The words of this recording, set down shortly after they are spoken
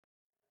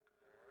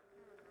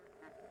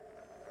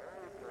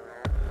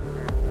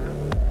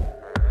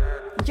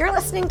You're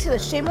listening to the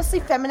Shamelessly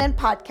Feminine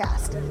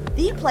podcast,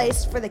 the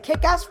place for the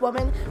kick-ass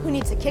woman who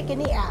needs a kick in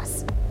the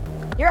ass.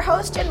 Your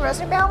host, Jen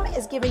Rosenbaum,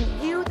 is giving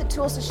you the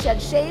tools to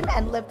shed shame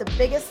and live the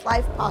biggest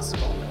life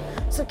possible.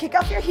 So kick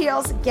off your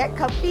heels, get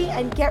comfy,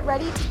 and get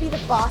ready to be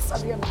the boss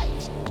of your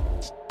life.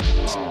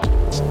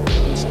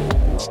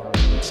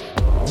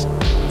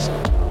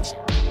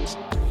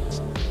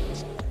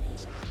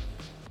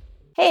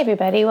 Hey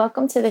everybody,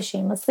 welcome to the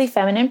Shamelessly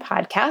Feminine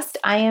podcast.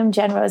 I am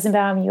Jen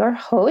Rosenbaum, your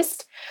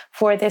host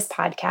for this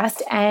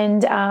podcast.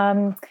 And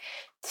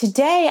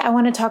today I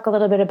want to talk a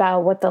little bit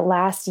about what the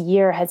last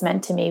year has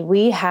meant to me.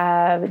 We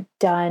have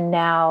done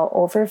now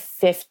over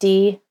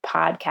 50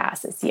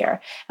 podcasts this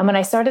year. And when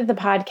I started the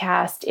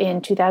podcast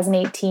in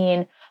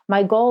 2018,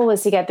 my goal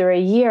was to get through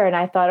a year. And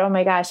I thought, oh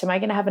my gosh, am I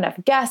going to have enough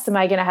guests? Am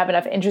I going to have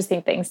enough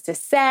interesting things to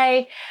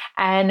say?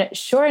 And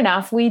sure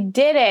enough, we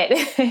did it.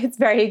 It's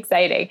very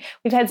exciting.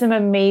 We've had some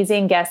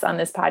amazing guests on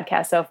this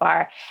podcast so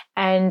far.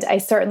 And I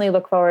certainly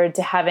look forward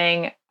to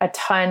having a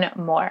ton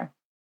more.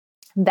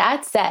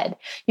 That said,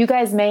 you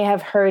guys may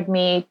have heard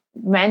me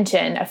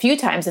mention a few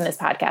times in this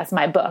podcast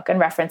my book and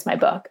reference my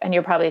book. And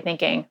you're probably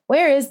thinking,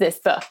 where is this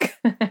book?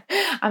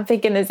 I'm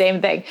thinking the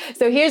same thing.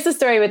 So here's the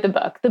story with the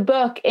book. The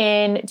book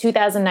in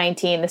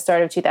 2019, the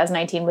start of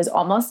 2019, was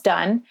almost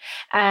done.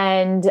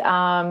 And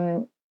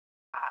I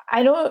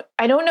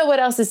don't know what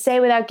else to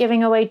say without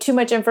giving away too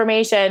much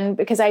information,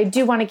 because I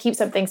do want to keep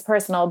some things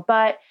personal,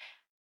 but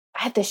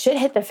I had the shit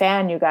hit the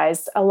fan, you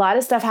guys. A lot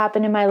of stuff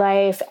happened in my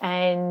life,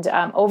 and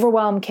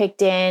overwhelm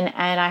kicked in,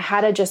 and I had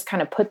to just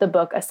kind of put the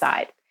book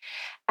aside.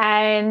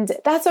 And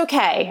that's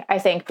okay, I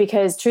think,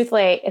 because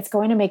truthfully, it's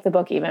going to make the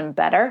book even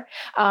better.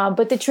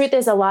 But the truth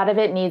is, a lot of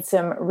it needs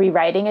some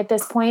rewriting at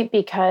this point,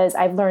 because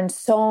I've learned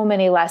so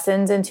many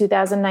lessons in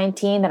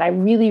 2019 that I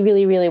really,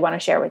 really, really want to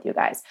share with you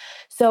guys.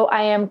 So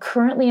I am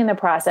currently in the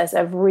process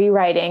of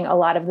rewriting a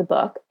lot of the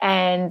book,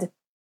 and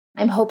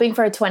I'm hoping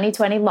for a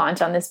 2020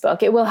 launch on this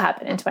book. It will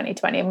happen in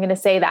 2020. I'm going to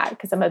say that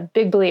because I'm a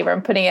big believer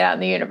in putting it out in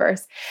the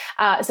universe.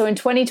 So in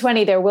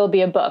 2020, there will be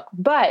a book.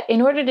 But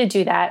in order to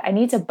do that, I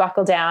need to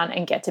buckle down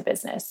and get to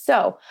business.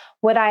 So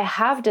what I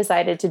have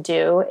decided to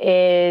do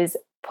is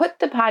put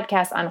the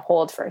podcast on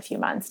hold for a few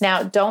months.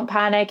 Now, don't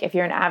panic if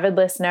you're an avid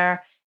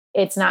listener.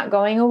 It's not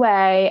going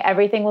away.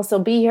 Everything will still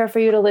be here for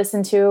you to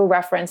listen to,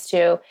 reference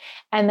to.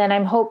 And then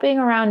I'm hoping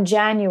around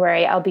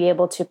January, I'll be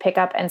able to pick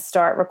up and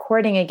start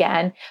recording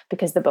again,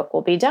 because the book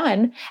will be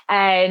done.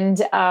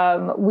 And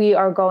we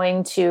are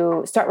going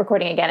to start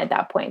recording again at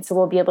that point. So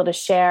we'll be able to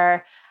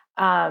share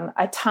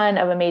a ton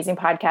of amazing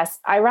podcasts.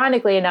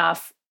 Ironically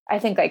enough, I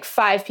think like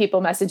 5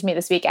 people messaged me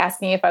this week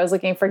asking if I was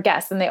looking for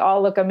guests, and they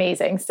all look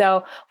amazing.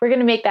 So we're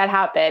going to make that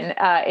happen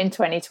in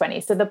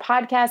 2020. So the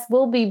podcast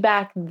will be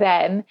back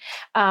then.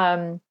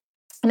 And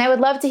I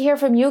would love to hear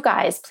from you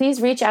guys. Please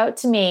reach out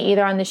to me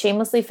either on the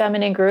Shamelessly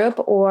Feminine group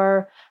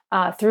or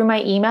through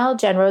my email,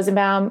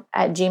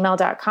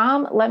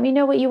 jenrosenbaum@gmail.com. Let me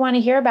know what you want to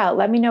hear about.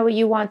 Let me know what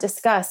you want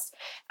discussed.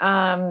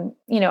 I'm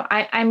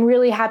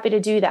really happy to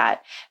do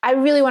that. I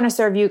really want to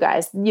serve you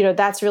guys.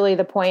 That's really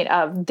the point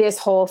of this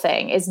whole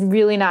thing. It's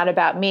really not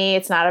about me.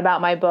 It's not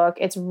about my book.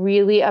 It's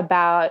really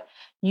about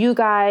you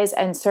guys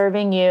and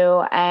serving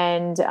you,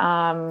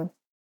 and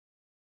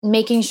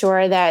making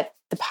sure that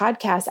the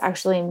podcast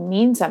actually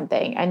means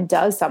something and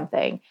does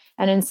something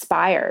and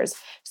inspires.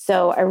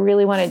 So I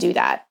really want to do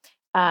that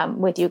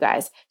with you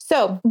guys.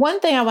 So one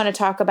thing I want to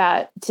talk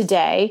about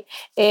today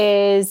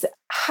is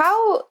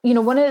how,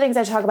 one of the things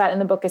I talk about in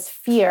the book is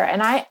fear.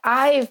 And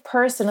I've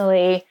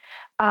personally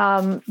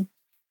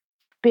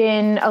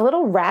been a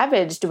little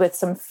ravaged with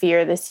some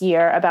fear this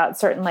year about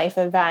certain life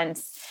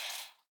events.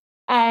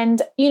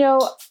 And,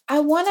 I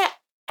want to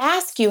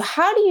ask you,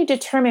 how do you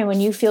determine when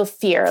you feel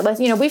fear?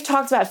 We've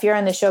talked about fear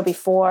on the show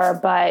before,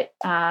 but,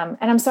 and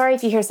I'm sorry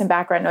if you hear some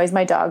background noise.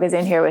 My dog is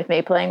in here with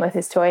me playing with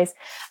his toys.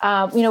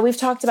 We've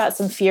talked about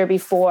some fear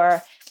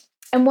before.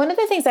 And one of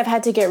the things I've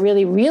had to get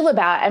really real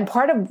about, and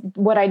part of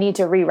what I need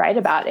to rewrite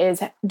about,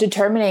 is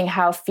determining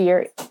how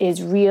fear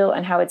is real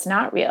and how it's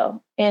not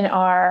real in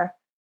our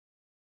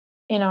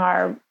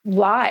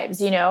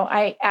lives.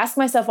 I ask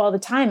myself all the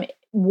time,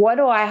 what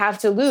do I have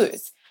to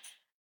lose?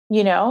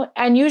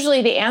 And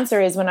usually the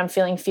answer is, when I'm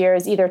feeling fear,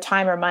 is either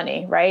time or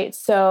money, right?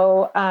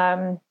 So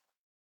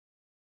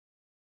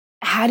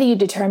how do you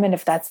determine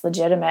if that's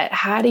legitimate?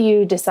 How do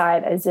you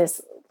decide, is this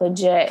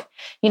legit?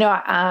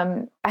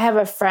 I have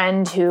a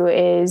friend who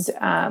is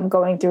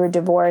going through a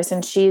divorce,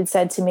 and she had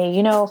said to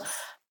me,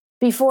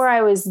 before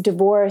I was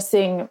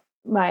divorcing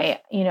my,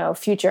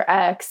 future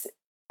ex,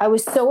 I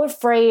was so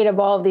afraid of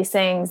all of these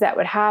things that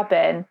would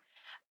happen.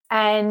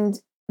 And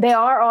they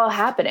are all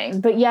happening,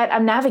 but yet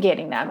I'm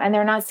navigating them, and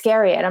they're not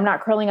scary, and I'm not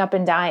curling up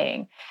and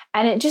dying.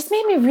 And it just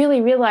made me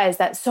really realize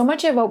that so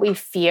much of what we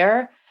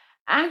fear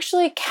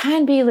actually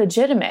can be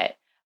legitimate,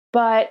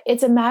 but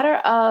it's a matter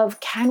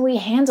of, can we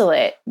handle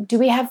it? Do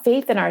we have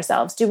faith in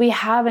ourselves? Do we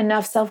have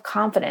enough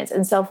self-confidence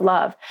and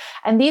self-love?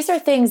 And these are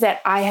things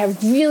that I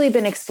have really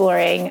been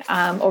exploring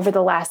over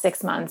the last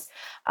 6 months,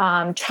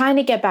 trying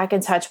to get back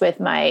in touch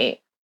with my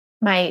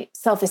my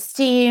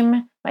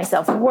self-esteem, my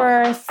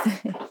self-worth.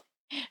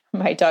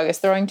 My dog is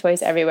throwing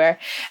toys everywhere.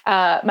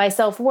 My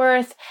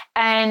self-worth,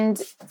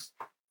 and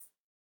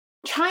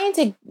trying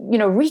to,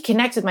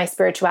 reconnect with my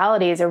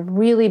spirituality is a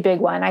really big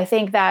one. I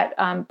think that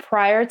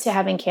prior to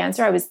having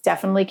cancer, I was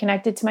definitely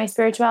connected to my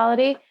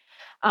spirituality.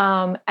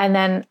 And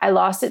then I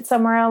lost it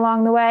somewhere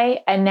along the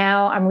way. And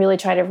now I'm really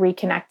trying to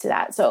reconnect to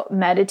that. So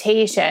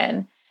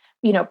meditation,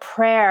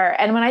 prayer.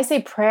 And when I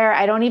say prayer,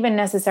 I don't even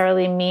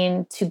necessarily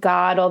mean to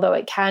God, although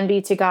it can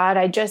be to God.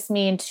 I just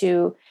mean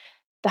to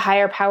the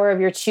higher power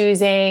of your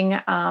choosing,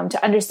 to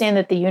understand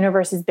that the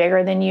universe is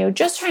bigger than you,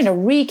 just trying to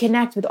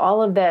reconnect with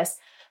all of this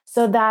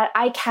so that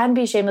I can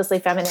be shamelessly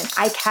feminine.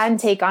 I can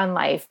take on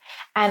life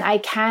and I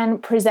can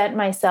present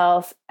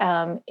myself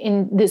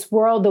in this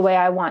world the way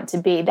I want to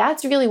be.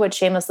 That's really what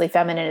Shamelessly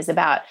Feminine is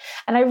about.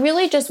 And I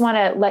really just want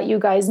to let you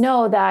guys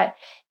know that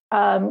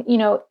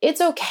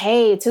it's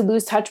okay to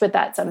lose touch with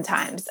that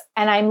sometimes.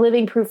 And I'm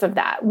living proof of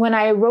that. When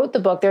I wrote the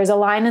book, there's a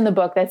line in the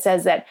book that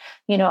says that,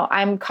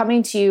 I'm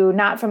coming to you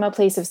not from a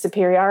place of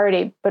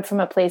superiority, but from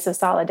a place of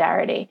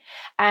solidarity.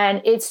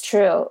 And it's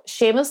true.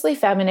 Shamelessly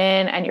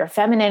feminine and your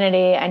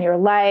femininity and your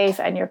life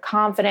and your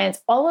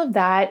confidence, all of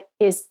that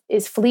is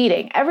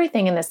fleeting.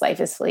 Everything in this life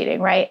is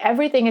fleeting, right?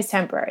 Everything is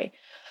temporary.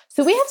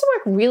 So we have to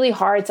work really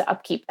hard to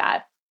upkeep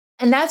that.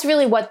 And that's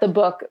really what the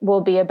book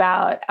will be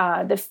about.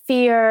 The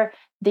fear,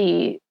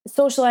 the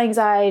social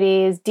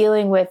anxieties,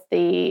 dealing with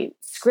the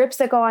scripts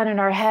that go on in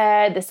our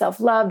head, the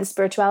self-love, the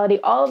spirituality,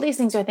 all of these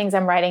things are things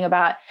I'm writing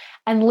about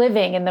and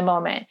living in the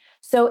moment.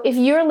 So if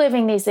you're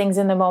living these things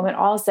in the moment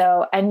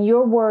also, and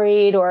you're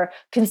worried or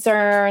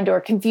concerned or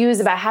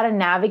confused about how to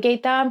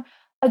navigate them,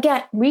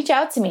 again, reach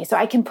out to me so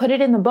I can put it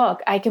in the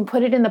book, I can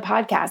put it in the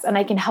podcast, and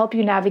I can help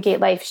you navigate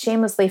life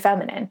shamelessly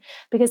feminine.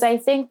 Because I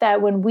think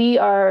that when we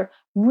are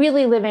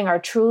really living our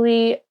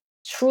truly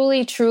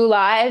true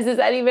lives, is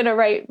that even the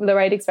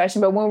right expression?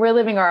 But when we're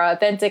living our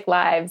authentic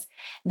lives,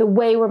 the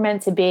way we're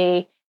meant to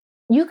be,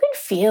 you can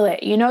feel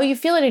it. You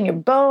feel it in your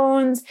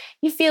bones,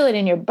 you feel it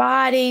in your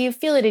body, you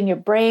feel it in your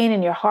brain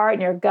and your heart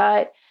and your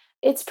gut.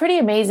 It's pretty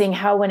amazing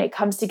how when it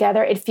comes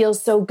together, it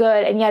feels so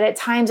good. And yet at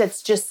times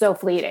it's just so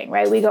fleeting,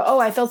 right? We go, oh,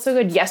 I felt so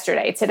good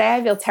yesterday. Today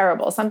I feel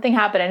terrible. Something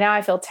happened and now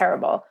I feel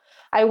terrible.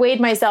 I weighed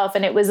myself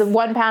and it was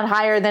 1 pound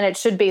higher than it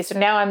should be. So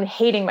now I'm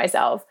hating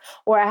myself.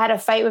 Or I had a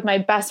fight with my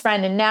best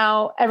friend and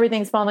now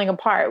everything's falling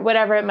apart,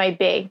 whatever it might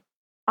be.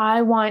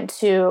 My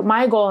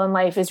goal in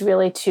life is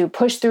really to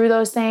push through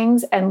those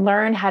things and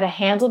learn how to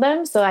handle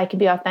them so I can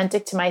be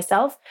authentic to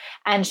myself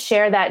and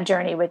share that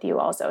journey with you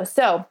also.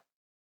 So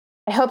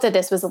I hope that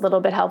this was a little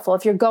bit helpful.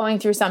 If you're going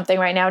through something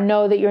right now,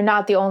 know that you're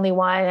not the only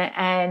one.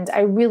 And I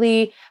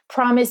really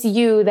promise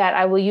you that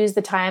I will use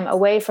the time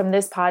away from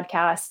this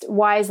podcast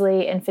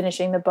wisely in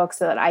finishing the book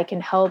so that I can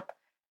help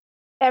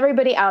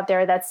everybody out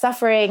there that's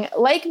suffering,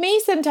 like me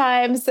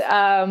sometimes,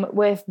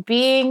 with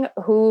being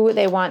who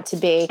they want to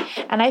be.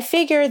 And I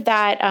figured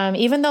that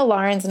even though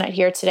Lauren's not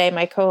here today,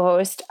 my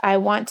co-host, I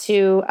want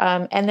to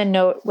end the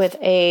note with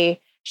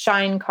a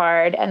shine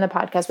card and the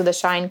podcast with a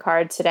shine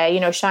card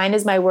today. Shine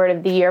is my word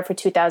of the year for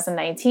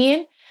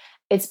 2019.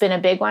 It's been a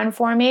big one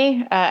for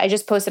me. I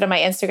just posted on my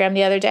Instagram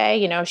the other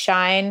day,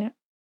 shine,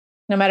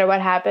 no matter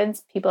what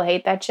happens, people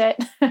hate that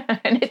shit.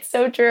 And it's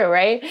so true,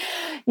 right?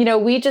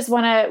 We just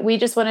want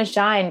to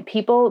shine.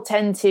 People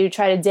tend to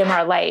try to dim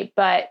our light,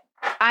 but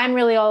I'm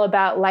really all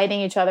about lighting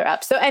each other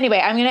up. So anyway,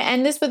 I'm going to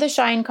end this with a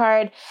shine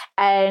card,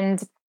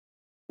 and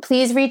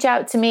please reach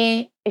out to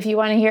me if you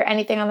want to hear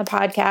anything on the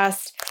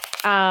podcast.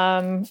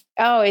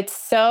 It's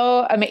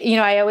so,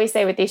 I always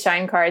say with these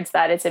shine cards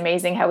that it's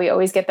amazing how we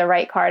always get the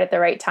right card at the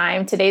right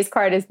time. Today's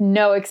card is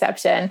no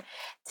exception.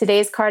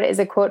 Today's card is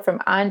a quote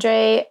from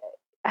Andre.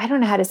 I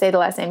don't know how to say the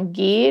last name,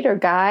 Gide or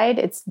Guide.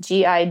 It's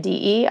Gide,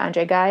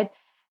 Andre Gide.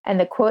 And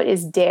the quote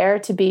is, dare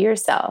to be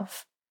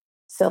yourself.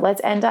 So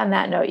let's end on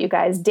that note, you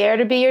guys. Dare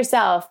to be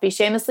yourself, be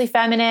shamelessly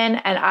feminine.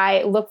 And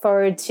I look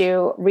forward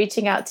to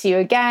reaching out to you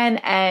again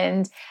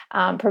and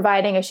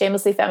providing a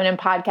shamelessly feminine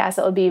podcast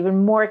that will be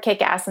even more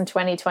kick-ass in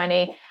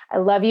 2020. I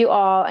love you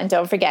all. And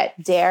don't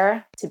forget,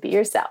 dare to be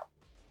yourself.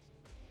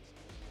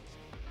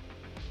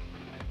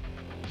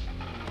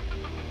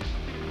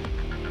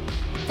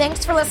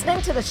 Thanks for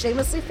listening to the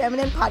Shamelessly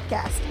Feminine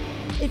podcast.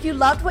 If you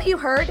loved what you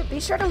heard, be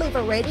sure to leave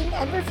a rating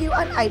and review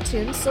on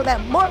iTunes so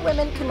that more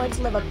women can learn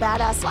to live a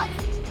badass life.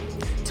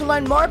 To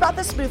learn more about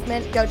this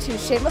movement, go to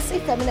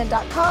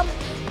shamelesslyfeminine.com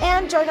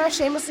and join our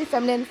Shamelessly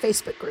Feminine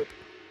Facebook group.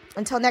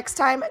 Until next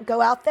time,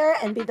 go out there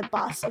and be the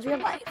boss of your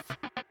life.